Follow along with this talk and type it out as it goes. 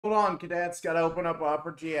Hold on, cadets. Gotta open up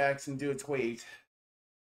Opera GX and do a tweet.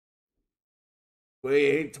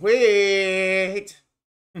 Tweet!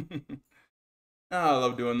 Oh, I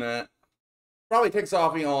love doing that. Probably takes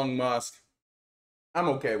off Elon Musk. I'm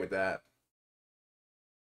okay with that.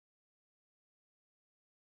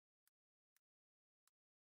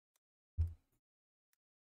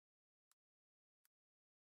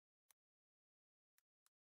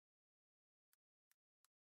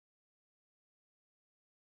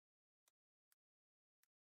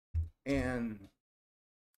 And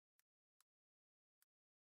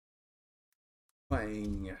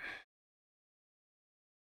playing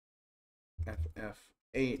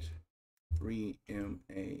FF8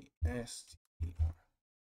 Remaster.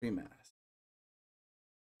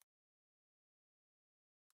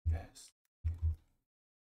 Yes.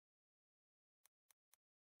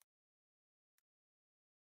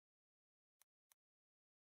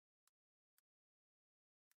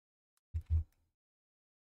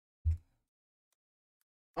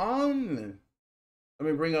 Let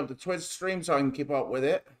me bring up the Twitch stream so I can keep up with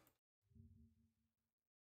it.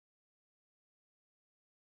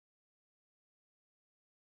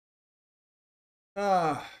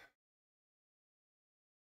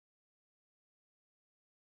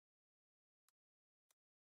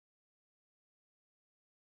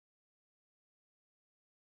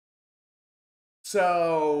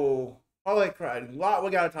 So, holy crap, a lot we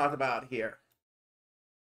gotta talk about here.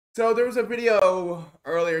 So there was a video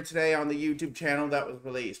earlier today on the YouTube channel that was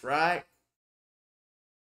released, right?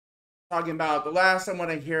 Talking about the last time when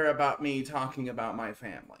I hear about me talking about my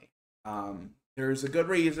family. There's a good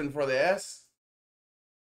reason for this.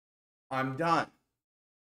 I'm done.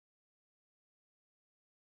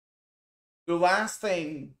 The last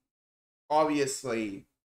thing, obviously,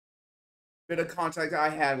 bit of contact I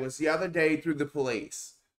had was the other day through the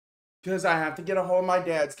police. Because I have to get a hold of my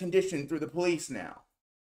dad's condition through the police now.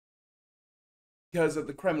 Because of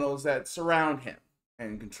the criminals that surround him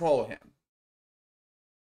and control him.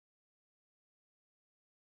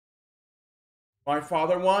 My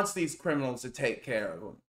father wants these criminals to take care of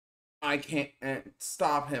him. I can't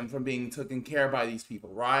stop him from being taken care of by these people,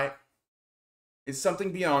 right? It's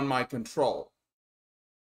something beyond my control.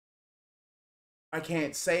 I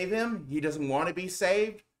can't save him. He doesn't want to be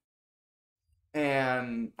saved.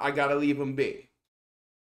 And I gotta leave him be.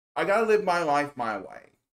 I gotta live my life my way.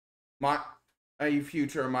 My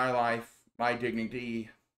future, my life, my dignity.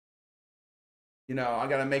 You know, I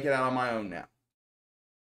gotta make it out on my own now.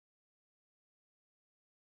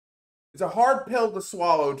 It's a hard pill to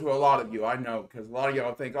swallow to a lot of you, I know, because a lot of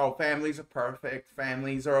y'all think, oh, families are perfect,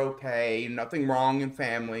 families are okay, nothing wrong in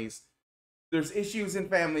families. There's issues in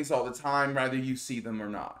families all the time, whether you see them or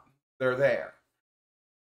not. They're there.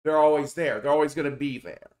 They're always there. They're always going to be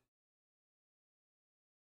there.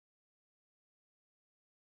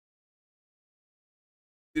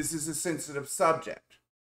 This is a sensitive subject.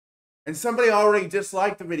 And somebody already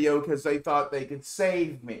disliked the video because they thought they could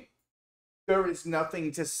save me. There is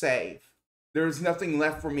nothing to save. There is nothing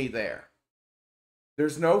left for me there.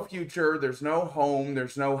 There's no future. There's no home.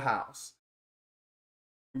 There's no house.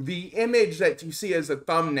 The image that you see as a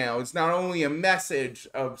thumbnail is not only a message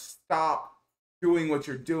of stop doing what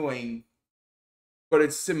you're doing, but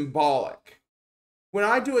it's symbolic. When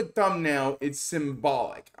I do a thumbnail, it's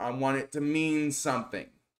symbolic. I want it to mean something.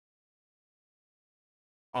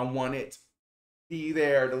 I want it to be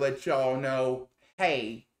there to let y'all know,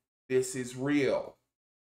 hey, this is real.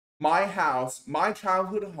 My house, my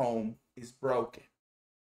childhood home is broken.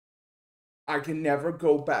 I can never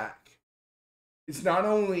go back. It's not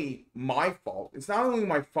only my fault. It's not only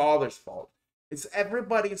my father's fault. It's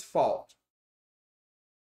everybody's fault.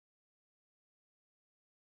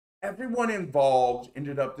 Everyone involved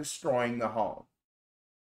ended up destroying the home.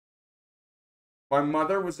 My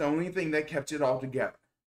mother was the only thing that kept it all together.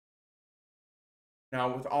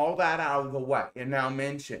 Now, with all that out of the way, and now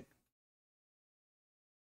mentioned,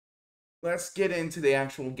 let's get into the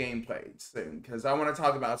actual gameplay soon, because I want to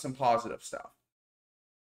talk about some positive stuff.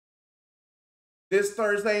 This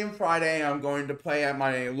Thursday and Friday, I'm going to play at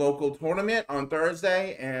my local tournament on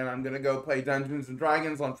Thursday, and I'm going to go play Dungeons &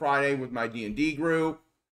 Dragons on Friday with my D&D group.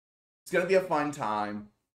 It's going to be a fun time.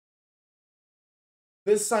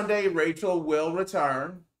 This Sunday, Rachel will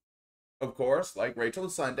return, of course, like Rachel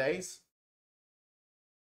Sundays.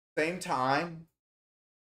 Same time.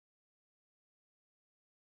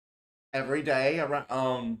 Every day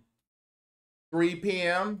around 3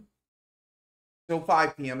 p.m. till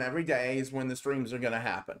 5 p.m. every day is when the streams are going to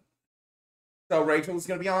happen. So Rachel's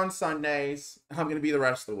going to be on Sundays. I'm going to be the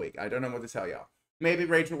rest of the week. I don't know what to tell y'all. Maybe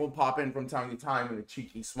Rachel will pop in from time to time in a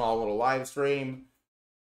cheeky small little live stream.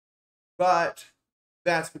 But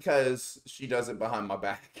that's because she does it behind my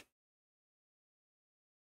back.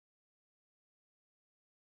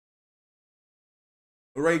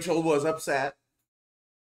 Rachel was upset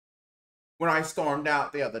when I stormed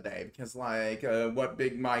out the other day because, like, what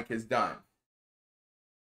Big Mike has done.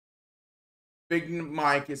 Big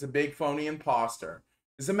Mike is a big phony imposter.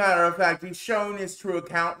 As a matter of fact, he's shown his true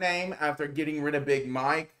account name after getting rid of Big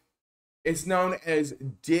Mike. It's known as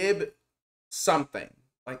Dib something.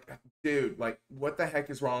 Like, dude, like, what the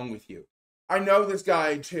heck is wrong with you? I know this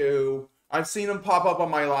guy too. I've seen him pop up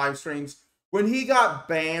on my live streams. When he got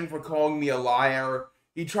banned for calling me a liar,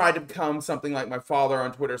 he tried to become something like my father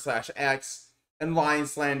on Twitter/X and lie and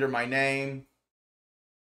slander my name.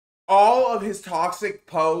 All of his toxic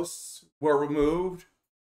posts were removed.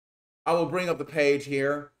 I will bring up the page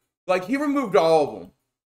here. Like, he removed all of them.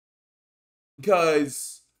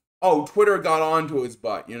 Because, oh, Twitter got onto his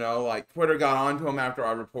butt, you know? Like, Twitter got onto him after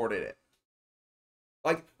I reported it.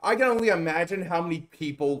 Like, I can only imagine how many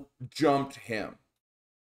people jumped him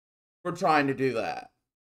for trying to do that.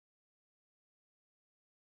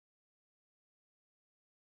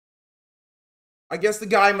 I guess the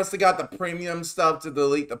guy must have got the premium stuff to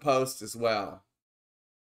delete the post as well.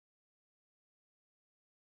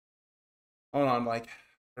 Hold on, like,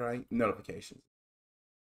 right? Notifications.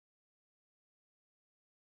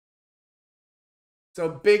 So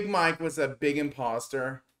Big Mike was a big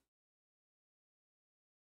imposter.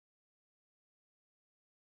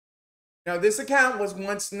 Now, this account was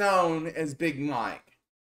once known as Big Mike.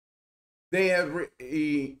 They have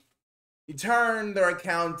turned their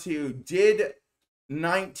account to Did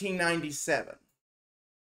 1997.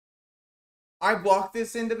 I blocked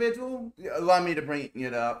this individual. Allow me to bring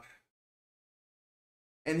it up.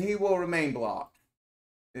 And he will remain blocked.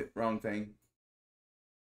 Wrong thing.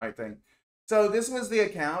 Right thing. So this was the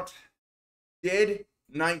account. Did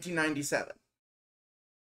 1997.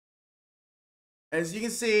 As you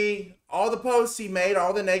can see, all the posts he made,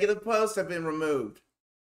 all the negative posts have been removed.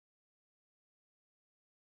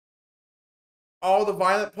 All the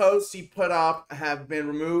violent posts he put up have been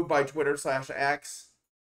removed by Twitter/X,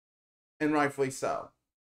 and rightfully so.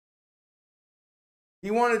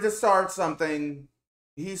 He wanted to start something.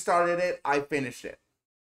 He started it. I finished it.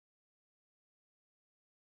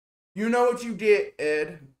 You know what you did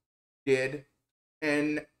in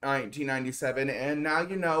 1997, and now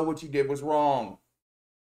you know what you did was wrong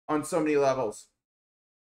on so many levels.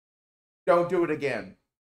 Don't do it again.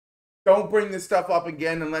 Don't bring this stuff up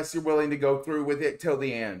again unless you're willing to go through with it till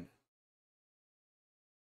the end.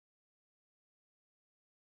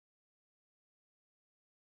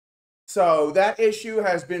 So that issue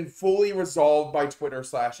has been fully resolved by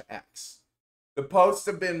Twitter/X. The posts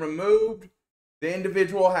have been removed. The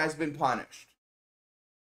individual has been punished.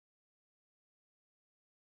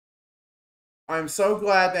 I'm so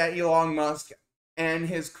glad that Elon Musk and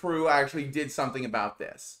his crew actually did something about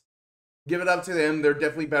this. Give it up to them. They're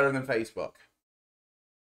definitely better than Facebook.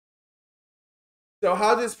 So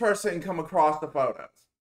how did this person come across the photos?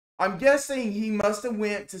 I'm guessing he must have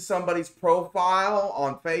went to somebody's profile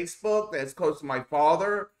on Facebook that's close to my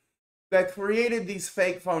father that created these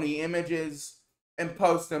fake phony images and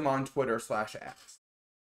post them on Twitter/X.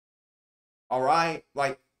 All right?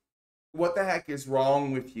 Like, what the heck is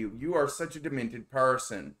wrong with you? You are such a demented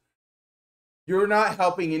person. You're not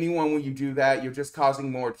helping anyone when you do that. You're just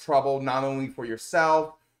causing more trouble, not only for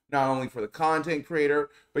yourself, not only for the content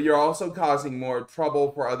creator, but you're also causing more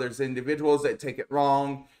trouble for others individuals that take it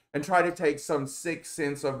wrong and try to take some sick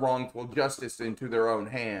sense of wrongful justice into their own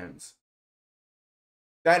hands.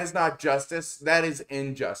 That is not justice. That is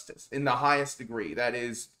injustice in the highest degree. That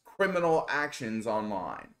is criminal actions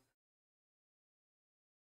online.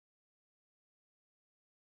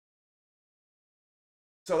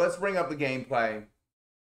 So let's bring up the gameplay.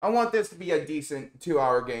 I want this to be a decent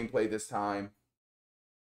 2-hour gameplay this time.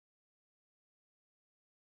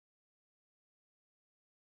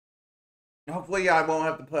 Hopefully I won't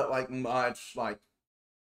have to put like much like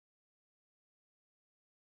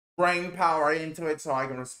brain power into it so I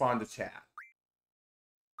can respond to chat.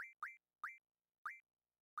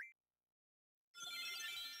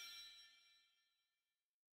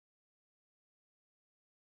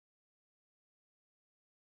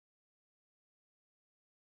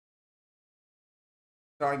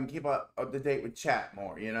 So I can keep up to date with chat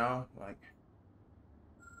more, you know? Like,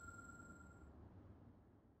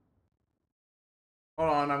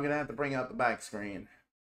 hold on, I'm gonna have to bring out the back screen.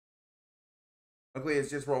 Luckily,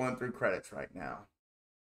 it's just rolling through credits right now.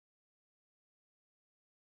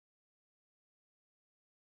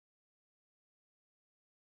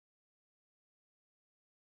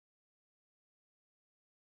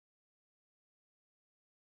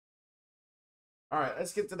 Alright,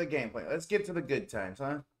 let's get to the gameplay. Let's get to the good times,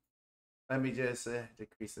 huh? Let me just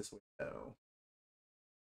decrease this window.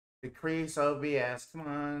 Decrease OBS. Come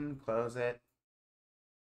on, close it.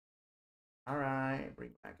 Alright,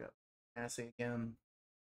 bring back up. Fantasy again.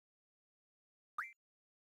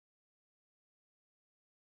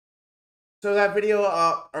 So that video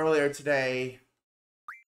earlier today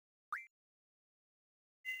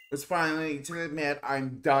was finally to admit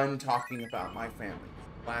I'm done talking about my family.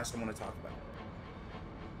 Last I want to talk about.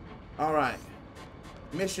 Alright.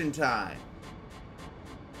 Mission time.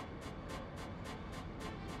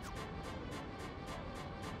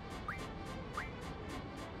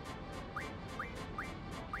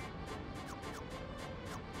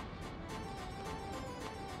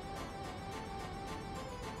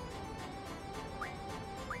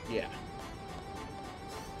 Yeah.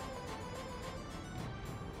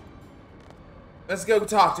 Let's go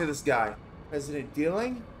talk to this guy. President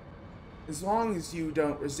Dealing? As long as you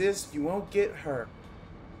don't resist, you won't get hurt.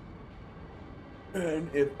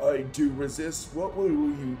 And if I do resist, what will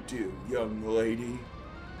you do, young lady?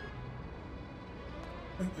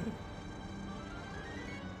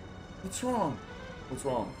 What's wrong? What's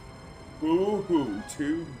wrong? Boo-hoo,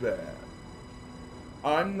 too bad.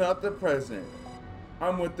 I'm not the president.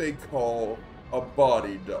 I'm what they call a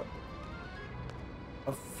body double.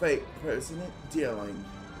 A fake President Dealing.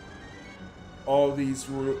 All these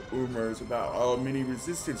rumors about our many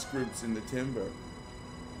resistance groups in the timber.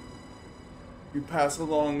 You pass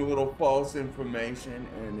along a little false information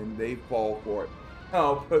and then they fall for it.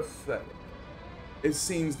 How pathetic. It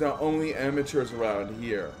seems the only amateurs around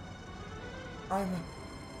here.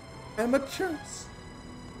 Amateurs?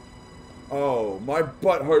 Oh, my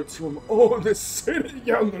butt hurts from all this city,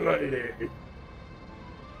 young lady.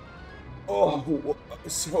 Oh,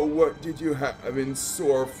 so what did you have in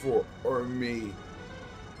store for me?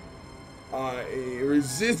 I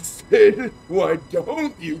resisted. Why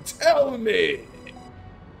don't you tell me?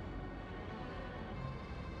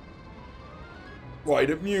 Quite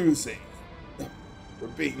amusing. For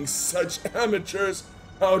being such amateurs,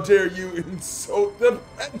 how dare you insult the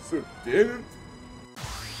president?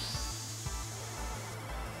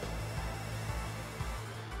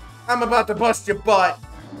 I'm about to bust your butt.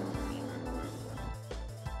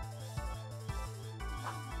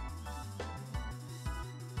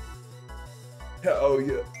 Hell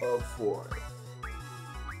yeah, up for it.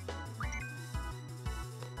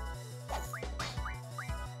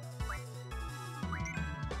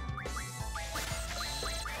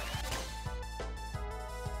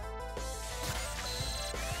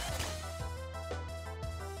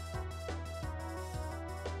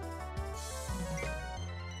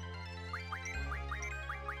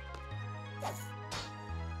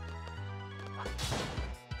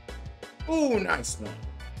 Ooh, nice one.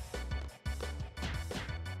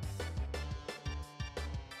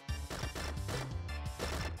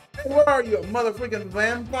 Hey, where are you, a motherfucking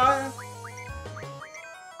vampire?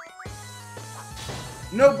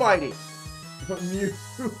 No biting.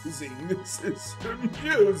 Amusing. This is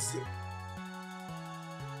amusing.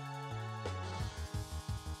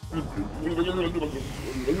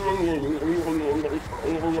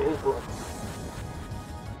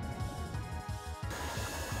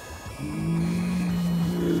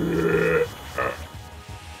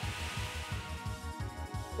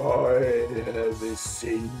 I have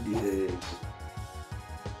ascended.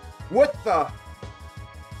 What the?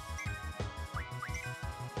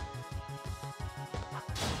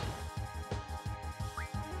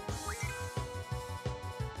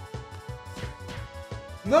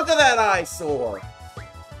 Look at that eyesore.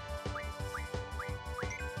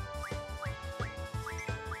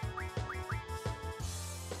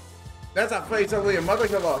 That's a face only a mother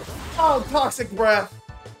could love. Oh, toxic breath.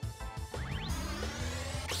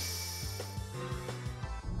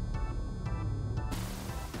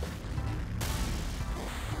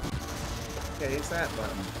 Okay, it's that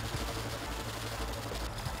button.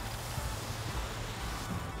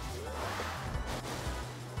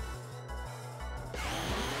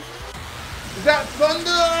 Is that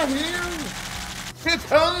thunder I hear? Here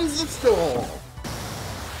comes the storm.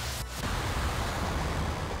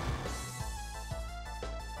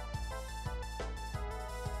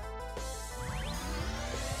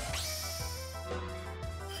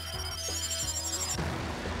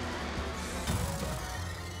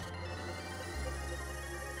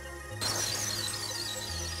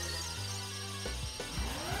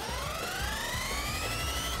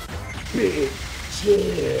 Big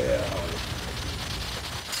chill.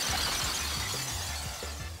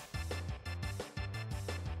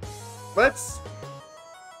 Let's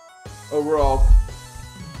overall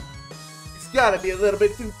gotta be a little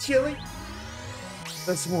bit too chilly.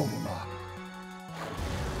 Let's warm them up.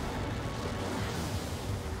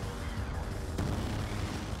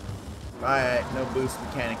 Alright, no boost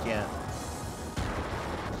mechanic yet.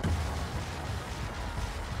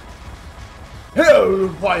 Hell,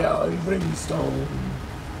 fire, and brimstone.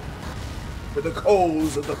 For the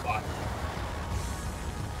coals of the fire.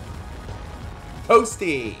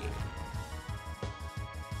 Toasty.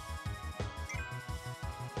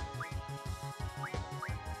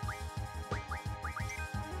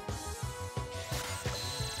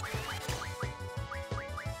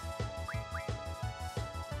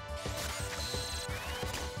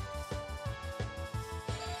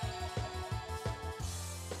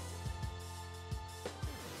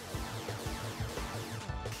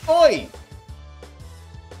 Oi!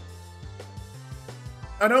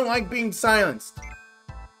 I don't like being silenced.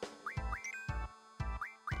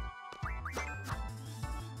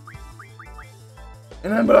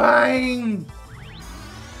 And I'm blind!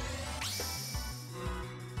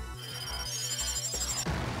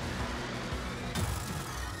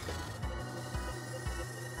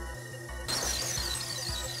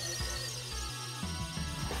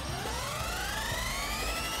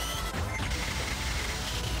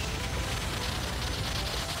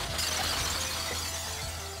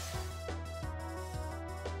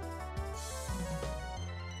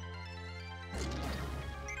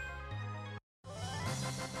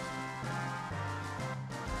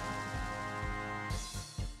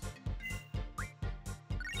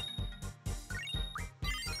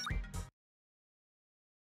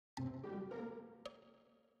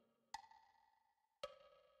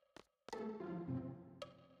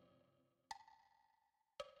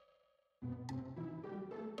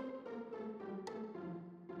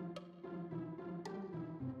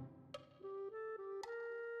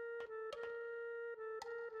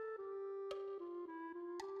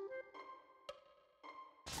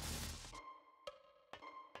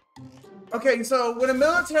 Okay, so when a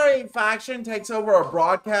military faction takes over a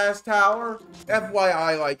broadcast tower,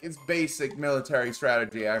 FYI, like, it's basic military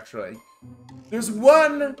strategy, actually. There's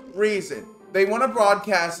one reason. They want to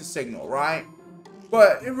broadcast a signal, right?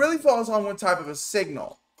 But it really falls on what type of a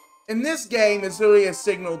signal. In this game, it's really a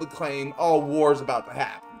signal to claim, oh, war's about to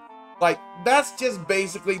happen. Like, that's just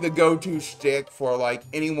basically the go-to shtick for, like,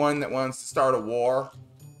 anyone that wants to start a war.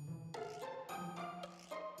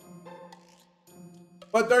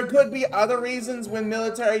 But there could be other reasons when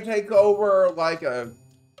military take over, like, a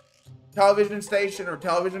television station or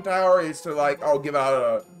television tower is to, like, oh, give out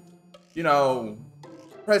a, you know,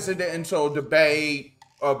 presidential debate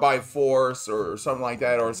by force or something like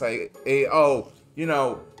that, or say, oh, you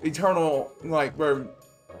know, eternal, like, where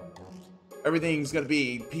everything's gonna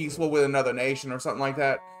be peaceful with another nation or something like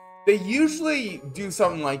that. They usually do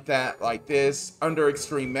something like that, like this, under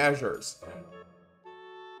extreme measures.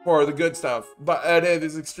 For the good stuff. But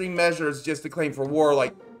there's extreme measures just to claim for war,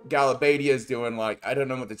 like Galabadia is doing, like, I don't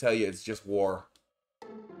know what to tell you, it's just war.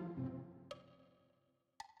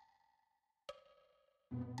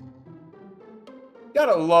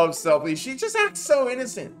 Gotta love Selfie. She just acts so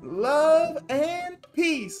innocent. Love and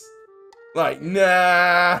peace. Like,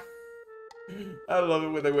 nah. I love it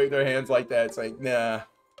when they wave their hands like that. It's like, nah.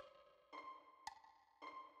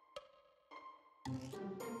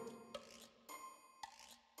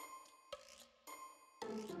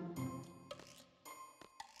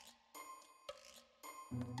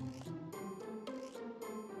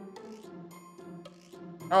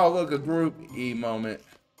 Oh, look, a group E moment.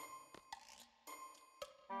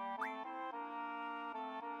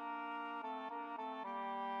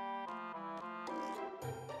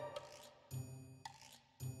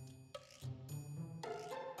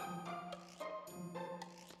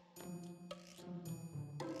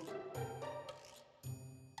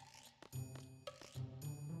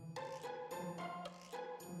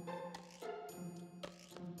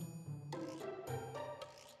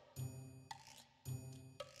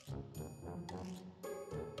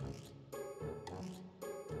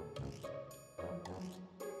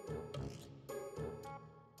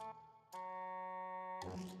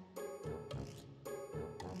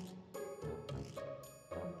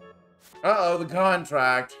 Uh-oh, the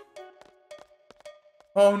contract.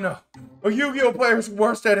 Oh no. A Yu-Gi-Oh player's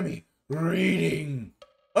worst enemy. Reading.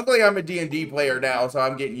 Luckily, I'm a D&D player now, so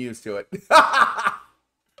I'm getting used to it.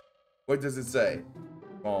 What does it say?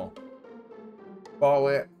 Oh.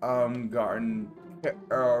 Bullet, garden,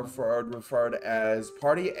 referred as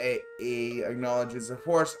Party A acknowledges the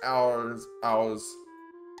force hours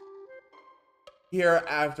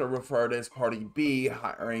hereafter referred as Party B,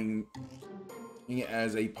 hiring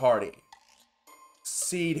as a party.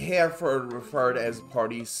 Seed Hereford, referred as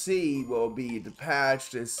Party C, will be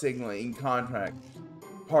dispatched as signaling contract.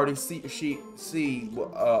 Party C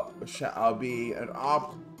shall be an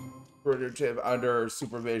operative under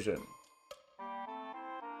supervision.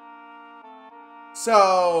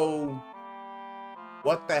 So,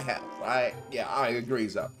 what the hell, right? Yeah, I agree,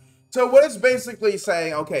 so what it's basically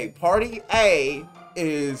saying, okay, Party A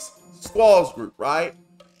is Squall's group, right?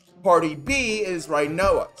 Party B is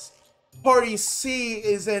Rhinoa's. Party C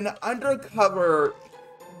is an undercover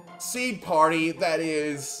seed party that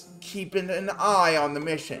is keeping an eye on the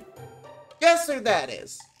mission. Guess who that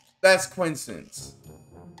is? That's coincidence.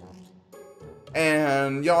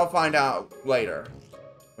 And y'all find out later.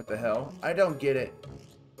 What the hell? I don't get it.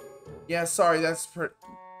 Yeah, sorry,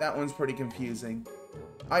 that one's pretty confusing.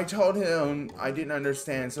 I told him I didn't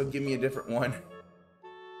understand, so give me a different one.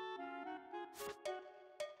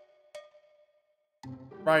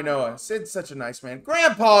 Rhinoa, Sid's such a nice man.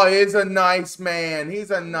 Grandpa is a nice man.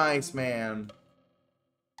 He's a nice man.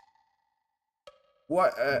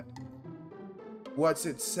 What's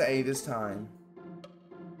it say this time?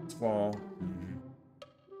 Squall.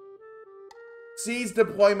 C's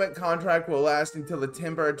deployment contract will last until the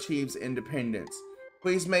Timber achieves independence.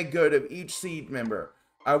 Please make good of each seed member.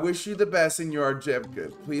 I wish you the best in your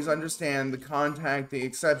objective. Please understand the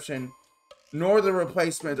exception, nor the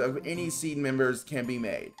replacement of any seed members can be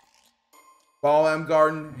made. Ball M.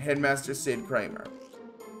 Garden, Headmaster Sid Kramer.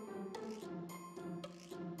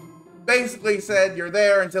 Basically said you're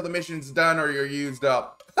there until the mission's done or you're used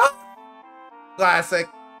up. Classic.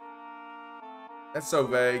 That's so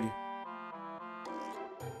vague.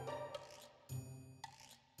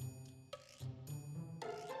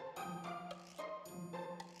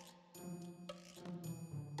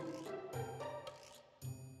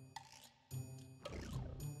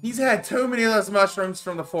 He's had too many of those mushrooms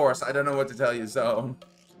from the forest. I don't know what to tell you, so.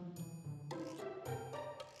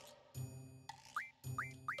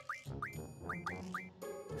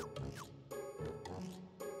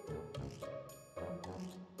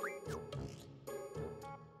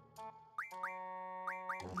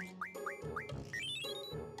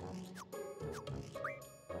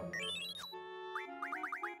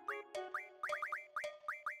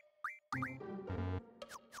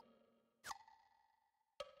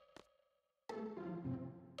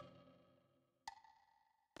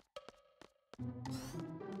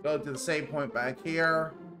 Go to the same point back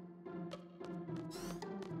here.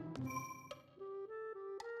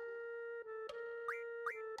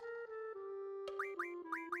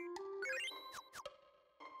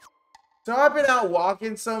 So I've been out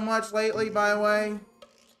walking so much lately, by the way,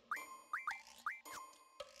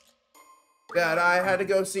 that I had to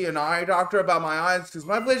go see an eye doctor about my eyes because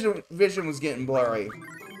my vision was getting blurry.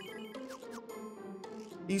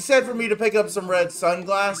 He said for me to pick up some red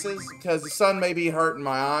sunglasses because the sun may be hurting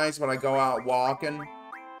my eyes when I go out walking.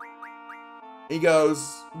 He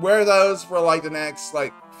goes, wear those for like the next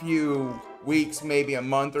few weeks, maybe a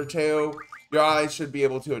month or two. Your eyes should be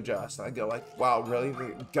able to adjust. I go like, wow, really?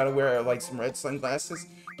 Gotta wear like some red sunglasses?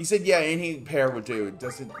 He said, yeah, any pair would do. It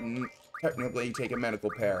doesn't technically take a medical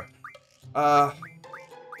pair. And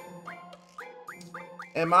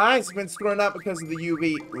my eyes have been screwing up because of the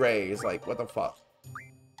UV rays. Like, what the fuck?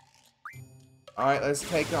 Alright, let's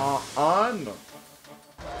take on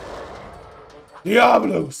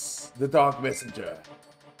Diablos, the Dark Messenger.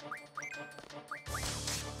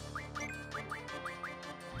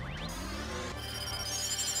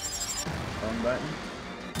 Wrong button.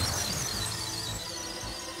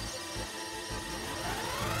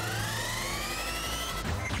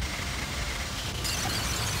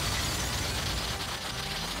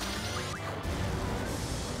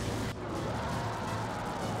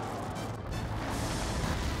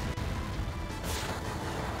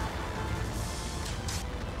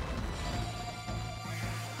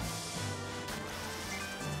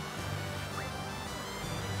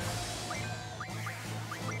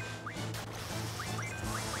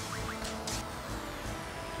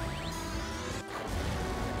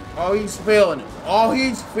 Oh, he's feeling it. Oh,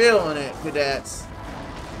 he's feeling it, cadets.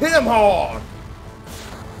 Hit him hard.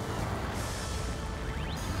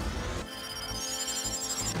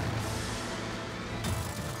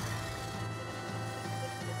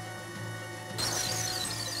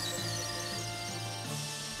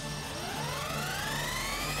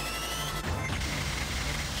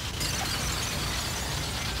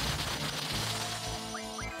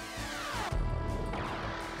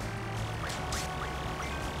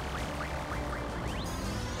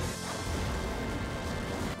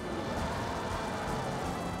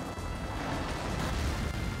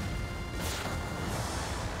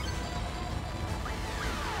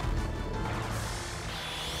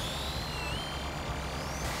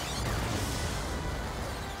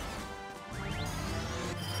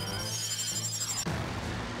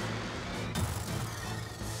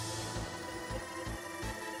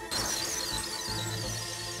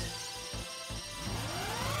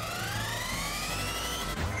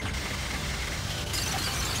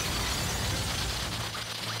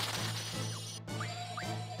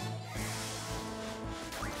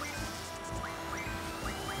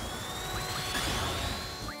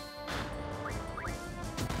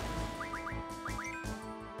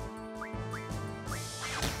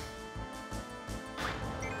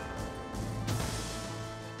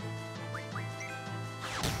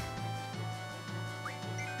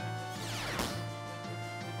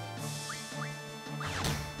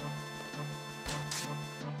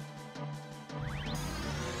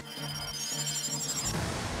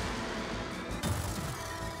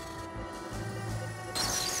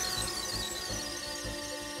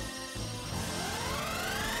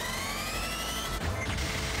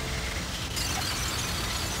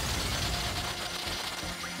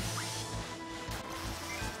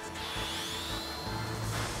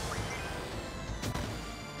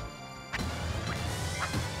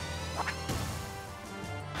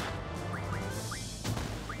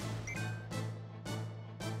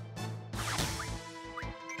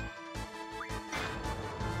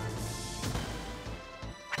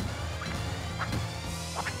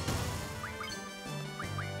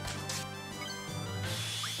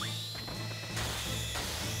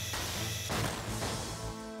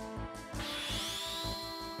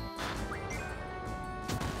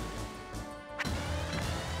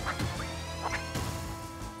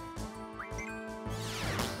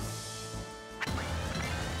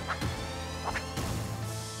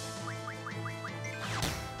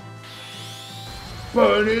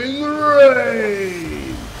 Burning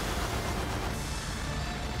Rain!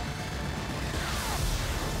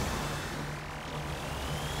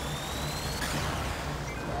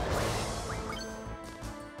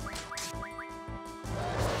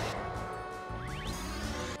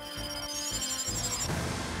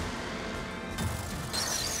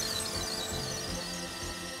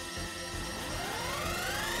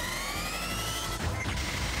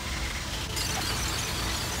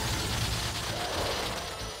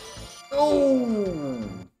 Oh!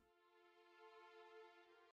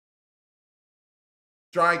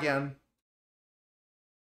 Try again.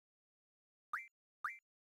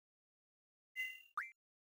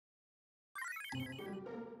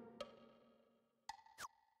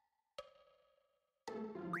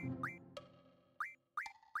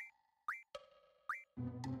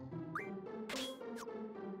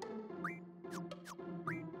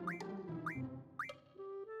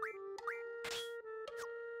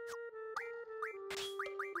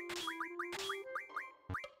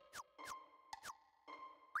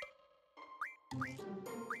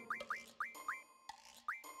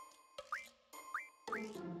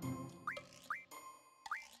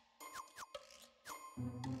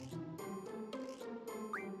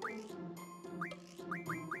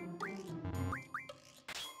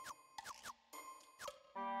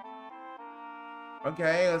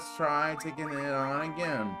 Okay, let's try taking it on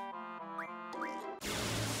again.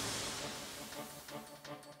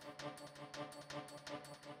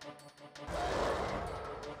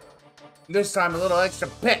 This time a little extra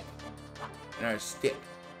pep in our stick.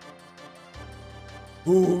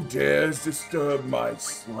 Who dares disturb my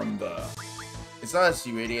slumber? It's us,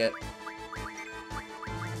 you idiot.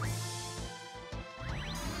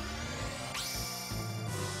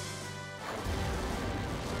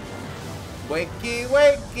 Wakey,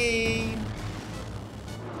 wakey.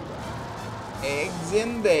 Eggs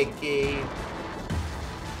and bakey.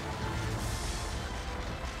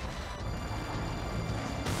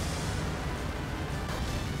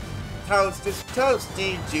 Toast is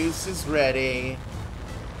toasty, juice is ready.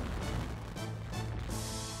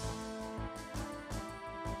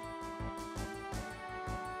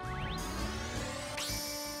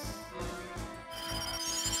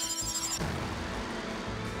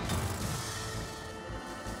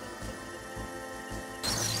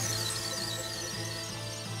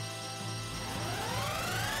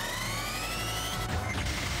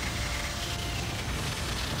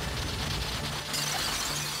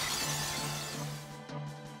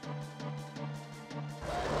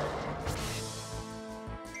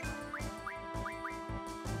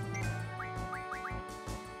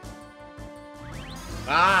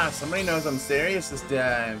 Ah, somebody knows I'm serious this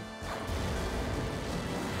time.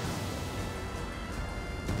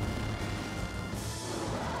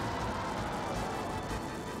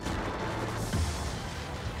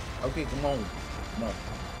 Okay, come on. Come on.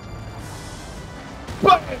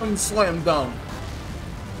 Bam! Slam dunk.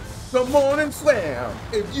 Come on and slam.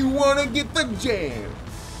 If you want to get the jam,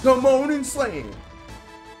 come on and slam.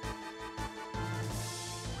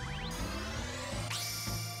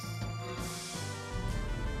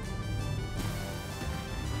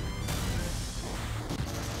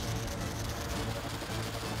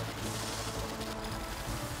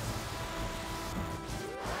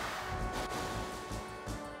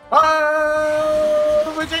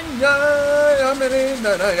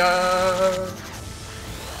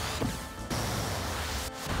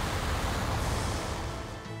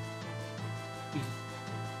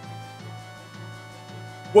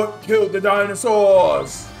 What killed the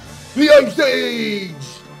dinosaurs? The Ice Age!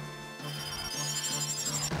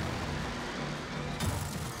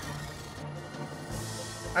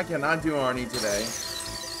 I cannot do Arnie today.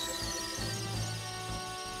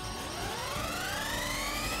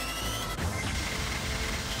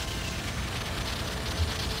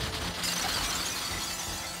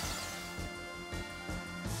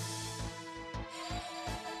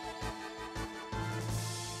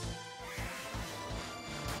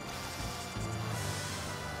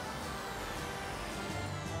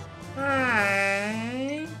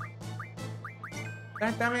 Hi.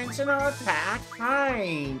 That dimensional attack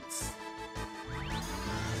heights.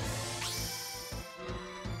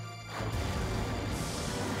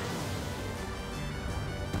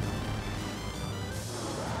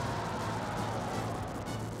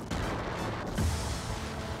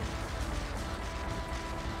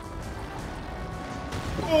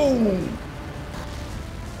 Boom!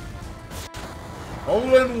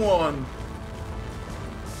 Hole in one.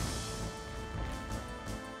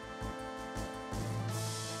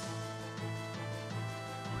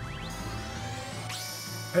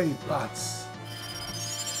 Hey, bots.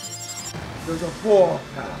 There's a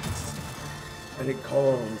forecast, and it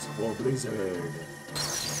calls for blizzard.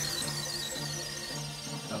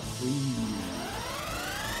 A freeze.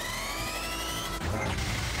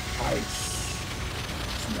 Ice.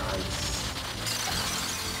 It's nice.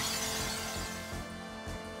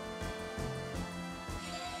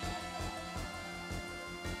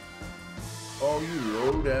 Oh, you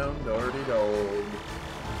low down dirty dog.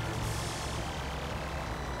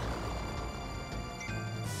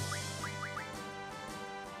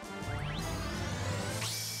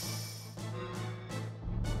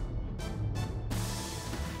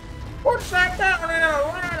 What's that down in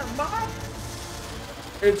Atlanta, Mom?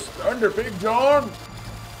 It's Thunder, Big John.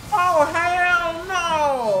 Oh, hell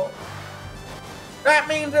no! That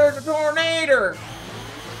means there's a tornado.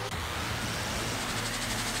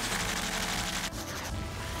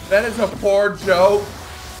 That is a poor joke.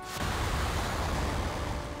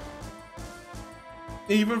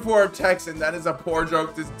 Even for a Texan, that is a poor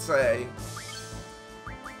joke to say.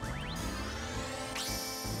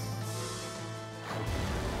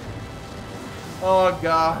 Oh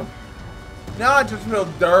God. Now I just feel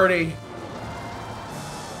dirty.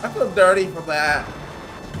 I feel dirty for that.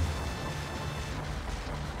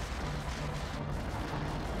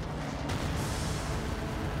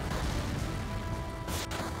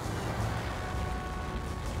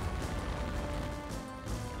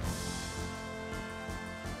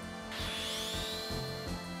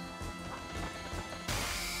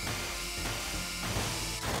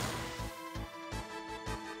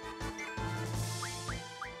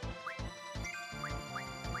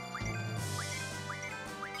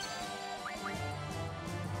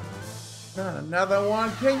 Not another one.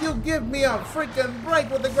 Can you give me a freaking break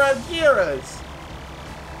with the Gravieras?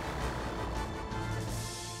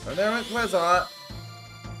 Oh, there went Quasar.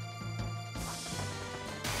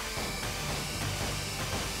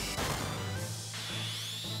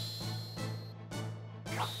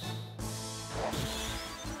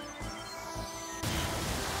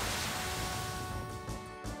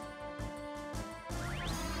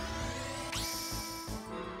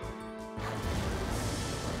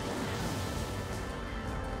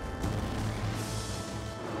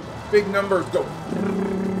 Big numbers go.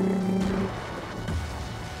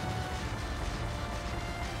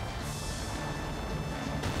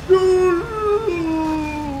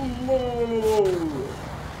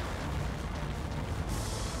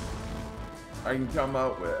 I can come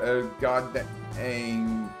up with a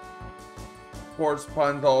goddamn horse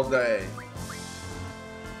puns all day.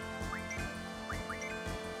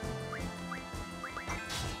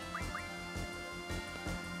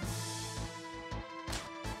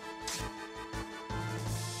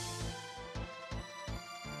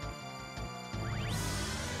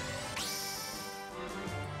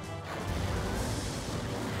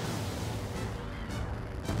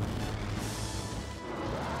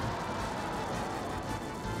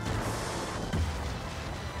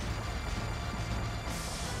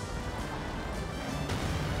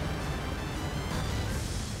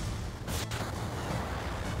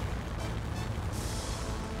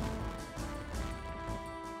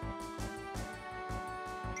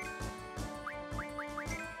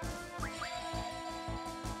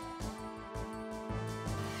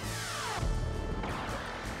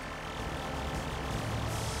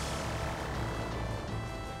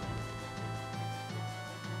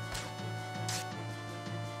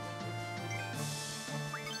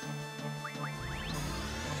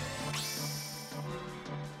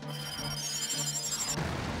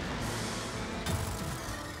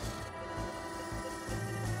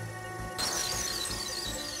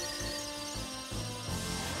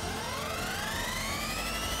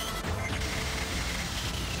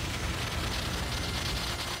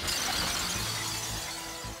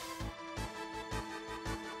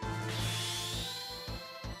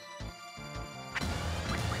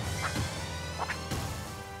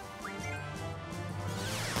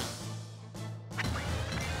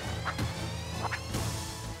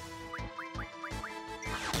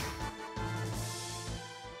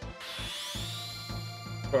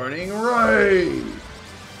 Burning right.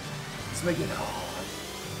 Let's make it hard.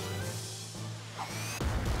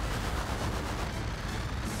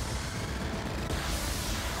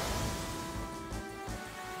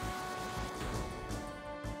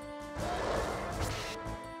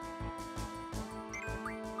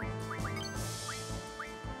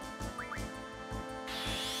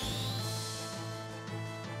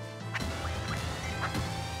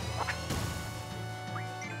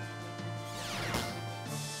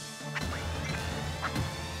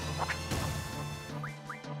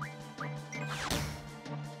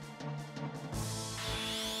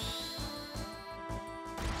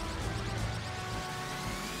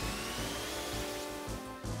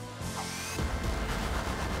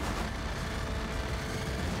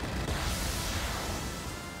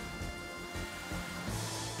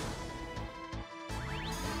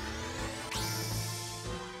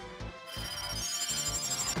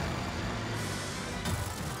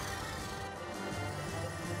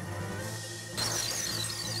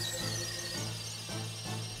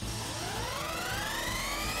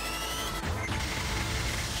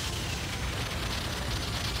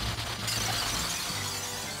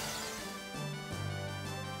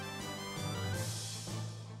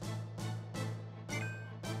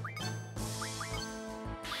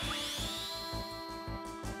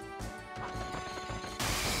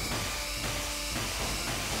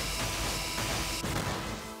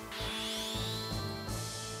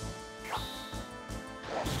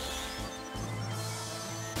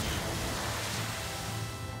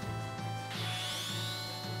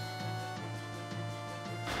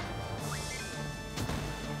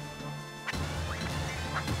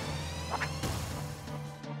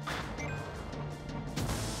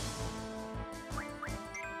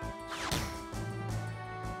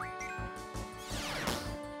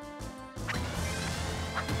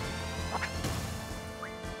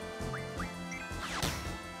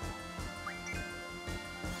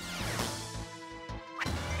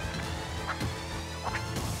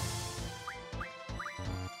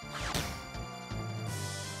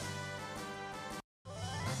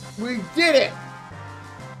 We did it!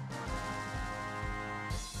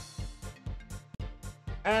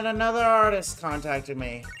 And another artist contacted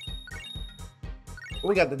me.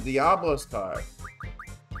 We got the Diablos card.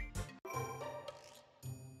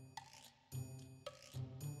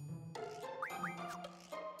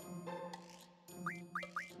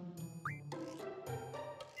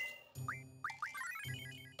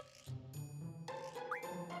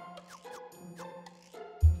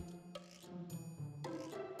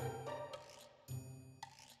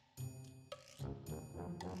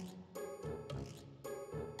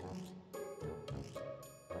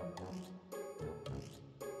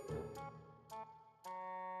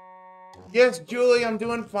 Yes, Julie, I'm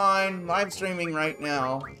doing fine. Live streaming right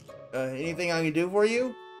now. Anything I can do for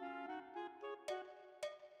you?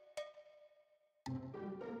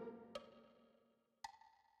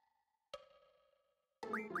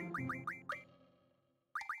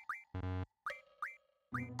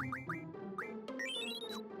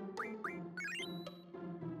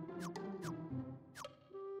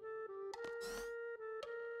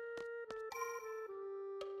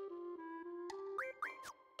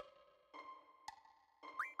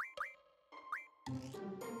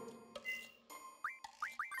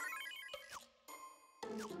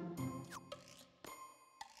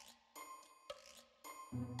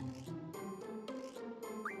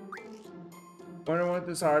 Wonder what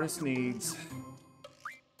this artist needs.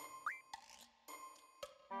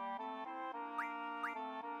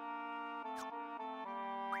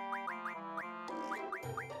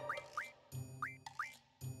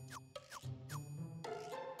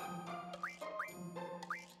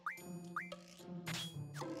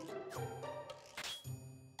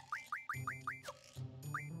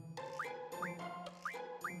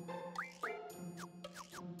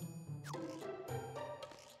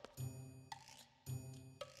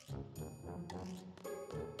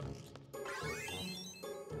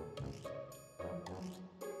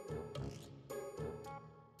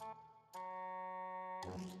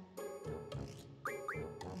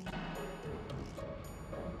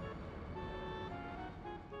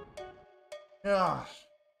 Ah.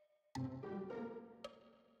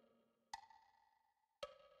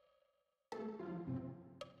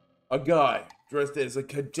 A guy dressed as a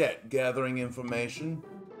cadet gathering information.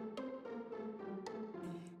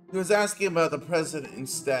 He was asking about the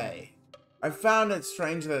president's stay. I found it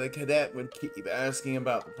strange that a cadet would keep asking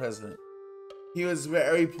about the president. He was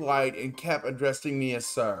very polite and kept addressing me as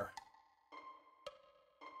sir.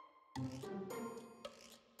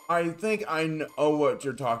 I think I know what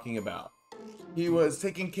you're talking about. He was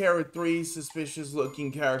taking care of 3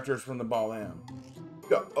 suspicious-looking characters from the ballroom.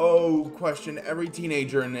 Question every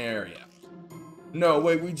teenager in the area. No,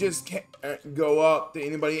 wait, we just can't go up to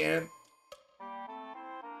anybody and...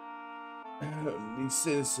 These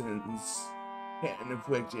citizens can't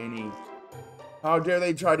inflict any... How dare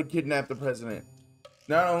they try to kidnap the president?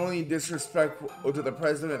 Not only disrespectful to the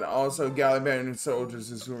president, also gallivanting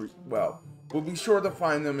soldiers as well. We'll be sure to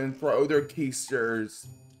find them and throw their keisters...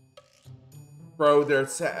 Throw their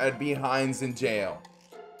sad behinds in jail.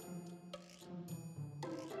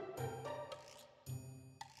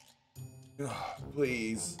 Oh,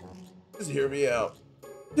 please, just hear me out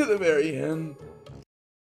to the very end.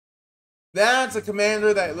 That's a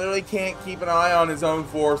commander that literally can't keep an eye on his own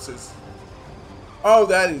forces. Oh,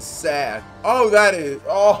 that is sad. Oh, that is...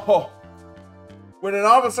 Oh. When an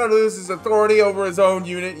officer loses authority over his own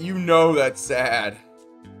unit, you know that's sad.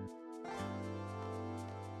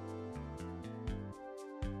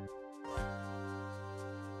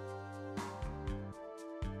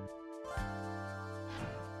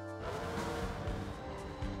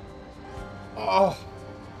 Oh,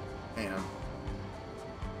 man.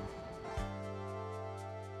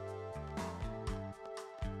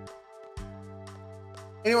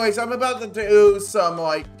 Anyways, I'm about to do some,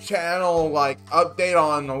 channel, update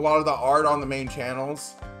on a lot of the art on the main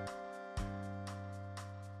channels.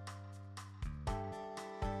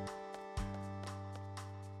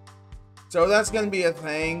 So that's gonna be a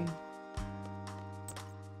thing.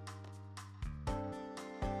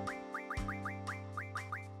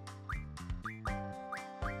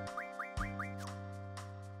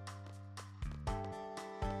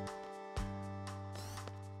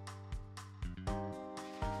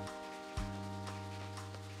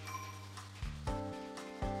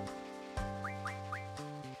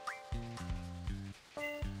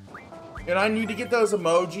 And I need to get those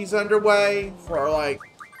emojis underway for,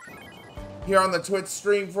 here on the Twitch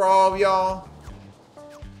stream for all of y'all.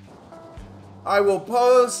 I will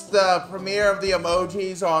post the premiere of the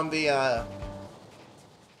emojis on the,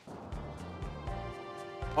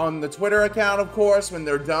 on the Twitter account, of course, when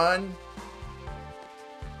they're done.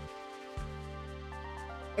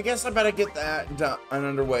 I guess I better get that done and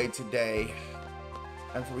underway today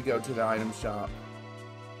after we go to the item shop.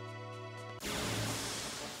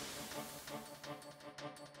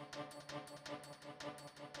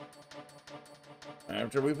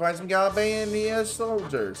 After we find some Galabanian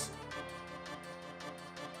soldiers.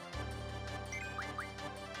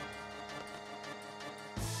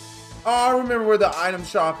 Oh, I remember where the item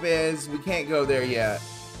shop is. We can't go there yet.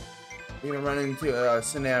 We're gonna run into a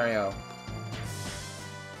scenario.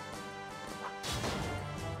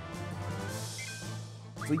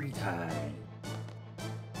 Sleepy time.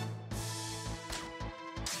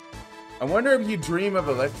 I wonder if you dream of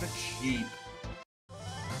electric sheep.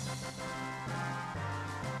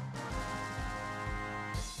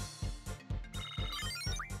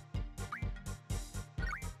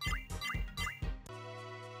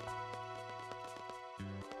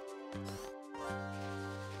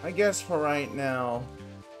 I guess for right now,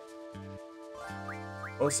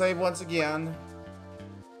 we'll save once again.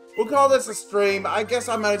 We'll call this a stream. I guess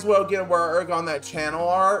I might as well get work on that channel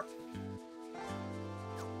art.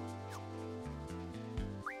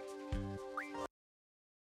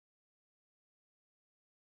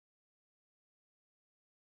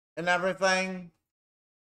 And everything.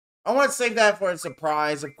 I want to save that for a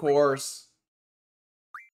surprise, of course.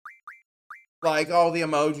 Like all the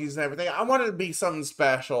emojis and everything. I want it to be something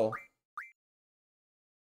special.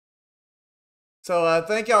 So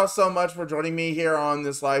thank y'all so much for joining me here on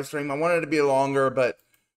this live stream. I wanted it to be longer, but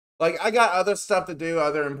like I got other stuff to do,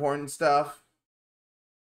 other important stuff.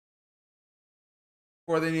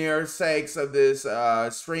 For the near sakes of this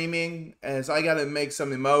streaming, as I gotta make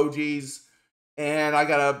some emojis, and I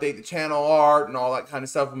gotta update the channel art and all that kind of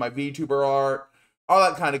stuff with my VTuber art, all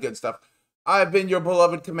that kind of good stuff. I've been your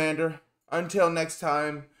beloved commander. Until next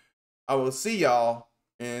time, I will see y'all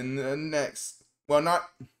in the next, well, not,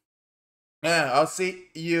 yeah, I'll see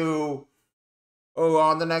you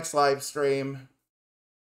on the next live stream.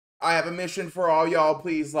 I have a mission for all y'all.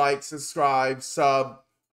 Please like, subscribe, sub,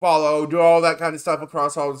 follow, do all that kind of stuff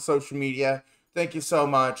across all the social media. Thank you so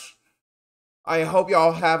much. I hope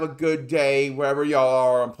y'all have a good day wherever y'all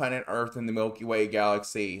are on planet Earth in the Milky Way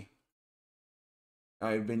galaxy.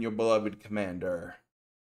 I've been your beloved commander.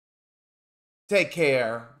 Take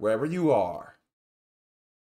care wherever you are.